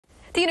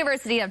The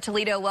University of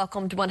Toledo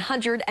welcomed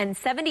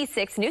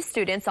 176 new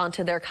students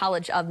onto their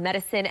College of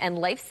Medicine and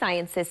Life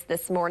Sciences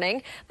this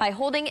morning by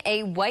holding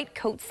a white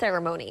coat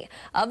ceremony.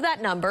 Of that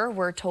number,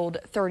 we're told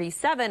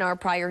 37 are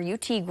prior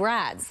UT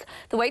grads.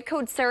 The white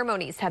coat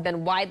ceremonies have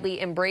been widely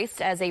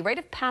embraced as a rite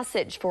of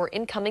passage for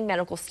incoming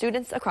medical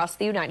students across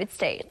the United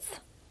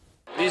States.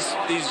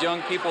 These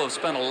young people have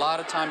spent a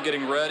lot of time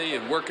getting ready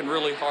and working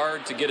really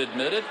hard to get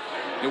admitted.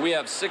 We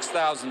have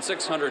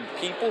 6,600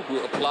 people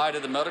who apply to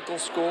the medical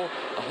school.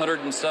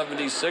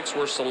 176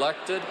 were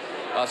selected.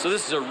 So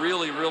this is a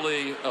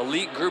really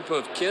elite group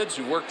of kids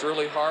who worked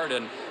really hard,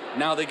 and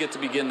now they get to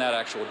begin that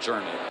actual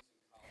journey.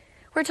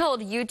 We're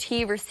told UT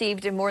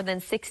received more than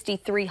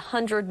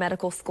 6,300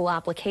 medical school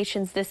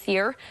applications this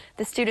year.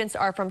 The students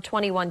are from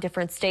 21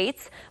 different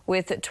states,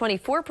 with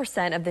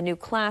 24% of the new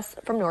class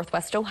from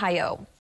Northwest Ohio.